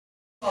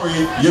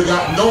Sorry, you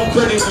got no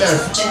credit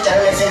left.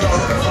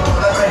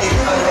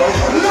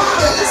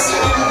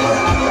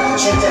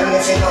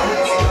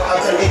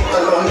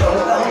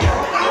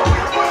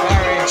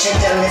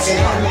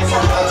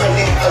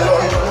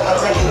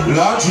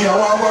 Large, I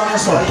want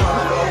to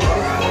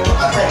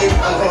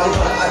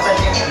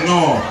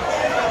No.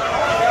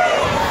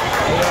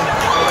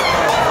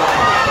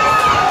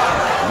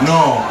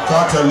 No,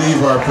 Carter,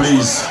 leave her,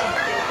 please.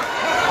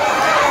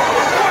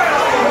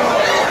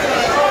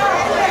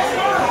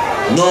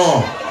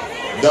 No,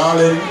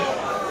 darling.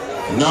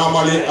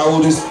 Normally, I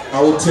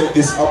would take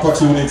this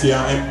opportunity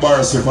and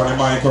embarrass you on the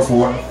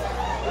microphone,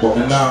 but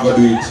I'm not gonna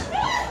do it.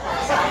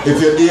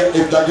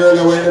 If that girl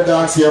you want to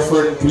dance here,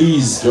 friend,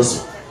 please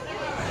just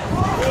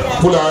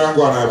pull her and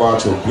go on her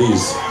bathroom,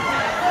 please.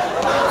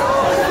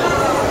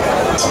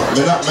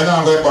 I'm not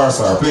gonna embarrass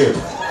her. Play it.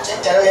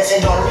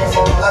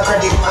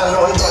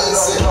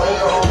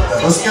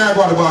 Let's go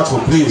on the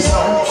bathroom, please.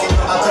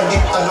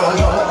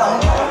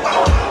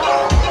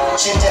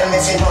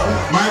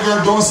 My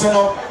girl, don't send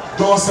up,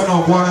 go on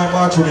the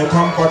bathroom, you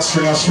come back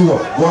to your show.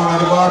 Go on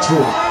the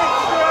bathroom.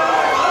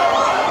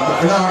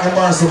 You're not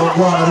embarrassed about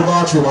going to the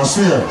bathroom, I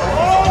swear.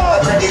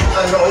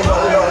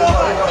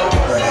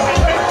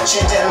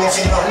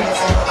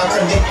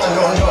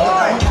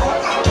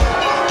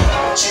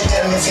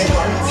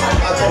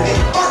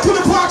 Back to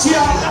the party, you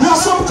have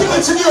some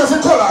tickets in here for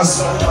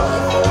colors.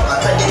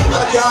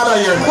 Get out of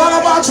here. Go on the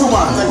bathroom,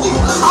 man.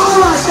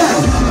 Alright then.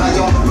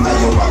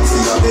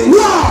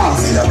 Wow.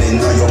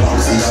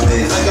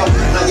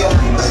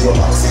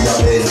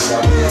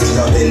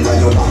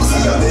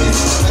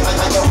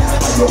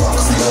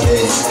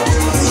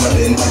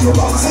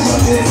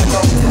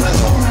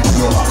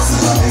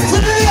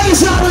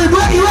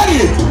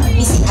 Ready?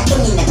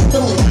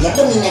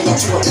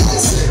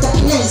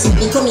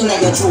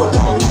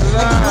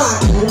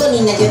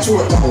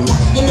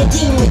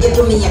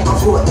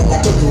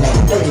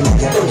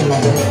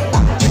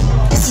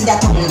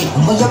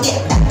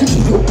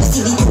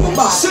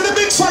 See the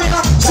big sign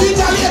up. See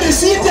that lady,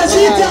 see that.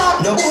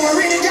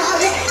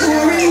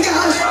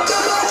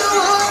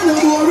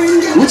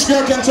 Which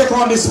girl can take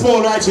on this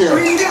pole right here?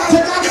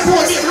 Take on the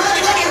pole.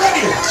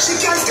 Ready.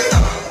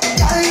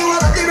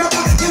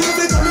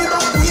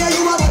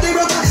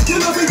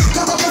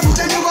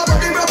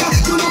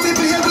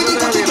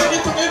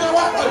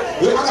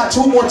 I got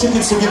 2 more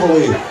tickets to give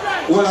away.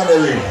 One on the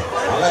ring.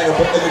 I like to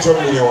put any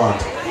trouble in you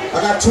want.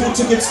 I got 2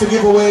 tickets to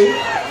give away,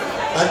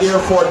 and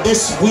therefore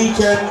this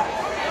weekend,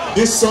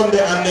 this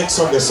Sunday and next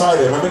Sunday.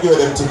 Sorry, let me give you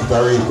them tickets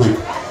real quick.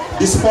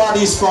 This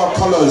party is called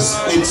Colors.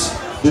 It's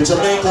the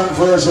Jamaican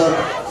version.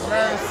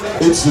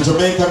 It's the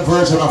Jamaican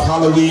version of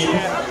Halloween.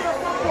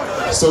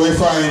 So we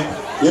find,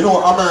 you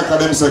know, America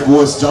them say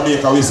goes,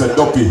 Jamaica we say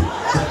Dutty.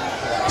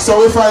 So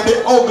we find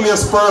the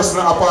ugliest person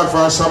apart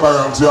from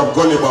Shabba to have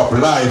Gully Bop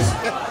live.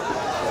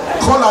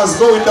 Colors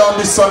going down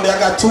this Sunday. I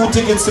got 2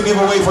 tickets to give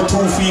away for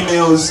 2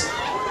 females.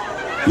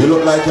 You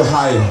look like you're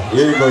high.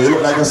 Here you go. You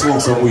look like you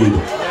smoke some weed.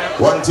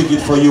 1 ticket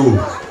for you.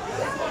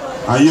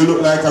 And you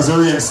look like as the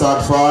rain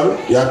start fall,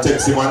 you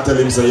text him and tell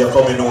him so you're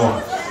coming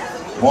home.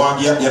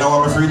 You don't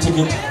want my free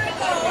ticket?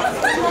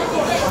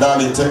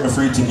 Darling, take my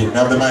free ticket. I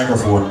have the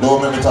microphone.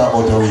 Don't make me talk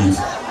about the weave.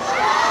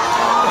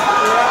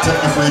 Take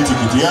my free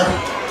ticket, yeah?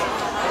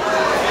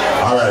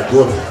 Alright,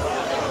 good.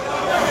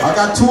 I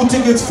got 2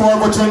 tickets for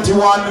number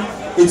 21.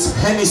 It's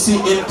Hennessy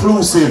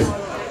inclusive.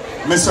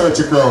 Me search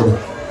a crowd.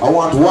 I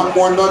want 1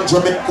 more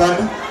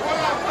non-Jamaican.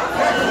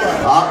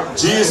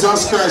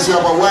 Jesus Christ, you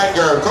have a white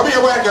girl. Come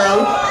here, white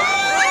girl.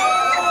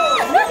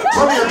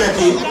 Come here,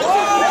 Becky.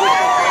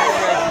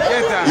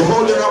 You're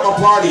holding up a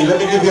party. Let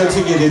me give you a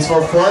ticket. It's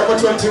for Forever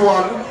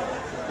 21.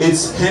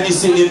 It's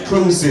Hennessy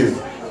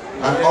inclusive.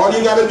 And all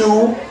you gotta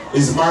do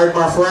is marry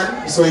my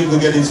friend so he can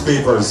get his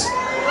papers.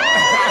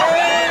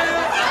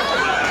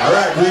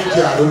 Alright, green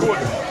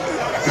card.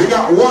 We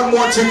got 1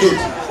 more ticket.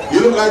 You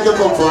look like you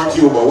come from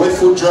Cuba. Wet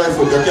foot, dry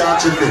foot. You can't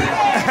trick me.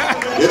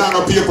 You don't have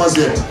no papers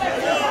yet.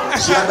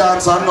 She a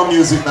dance and no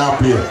music now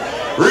play.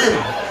 Rim.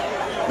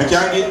 I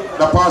can get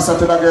the passer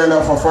to the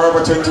girl for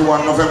Forever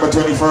 21, November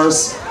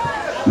 21st.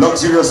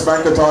 Luxurious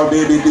banquet hall,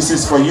 baby. This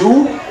is for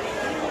you.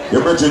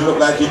 Your virgin look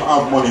like him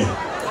have money.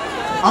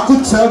 I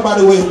could tell by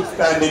the way he's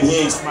standing, he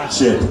ain't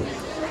smash it.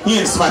 He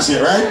ain't smash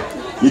it, right?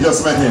 You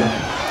just met him.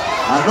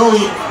 I know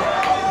he.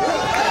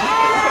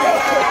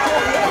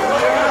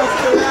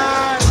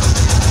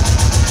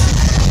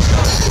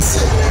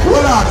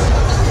 Hold on.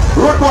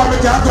 Road boy, me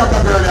can't grab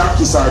that girl and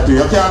kiss her too.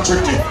 You can't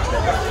trick me.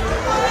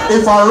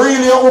 If a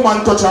really a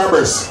woman touch her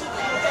breast,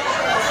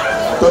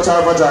 touch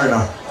her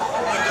vagina.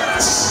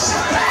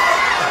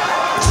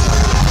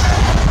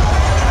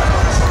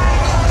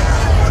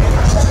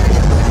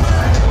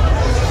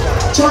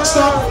 Truck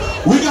stop.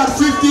 We got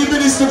 15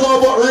 minutes to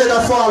go, but rain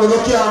a fall.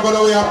 Look here, I'm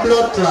gonna wear a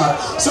blood clot.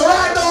 So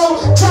right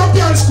now,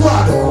 champion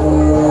squad.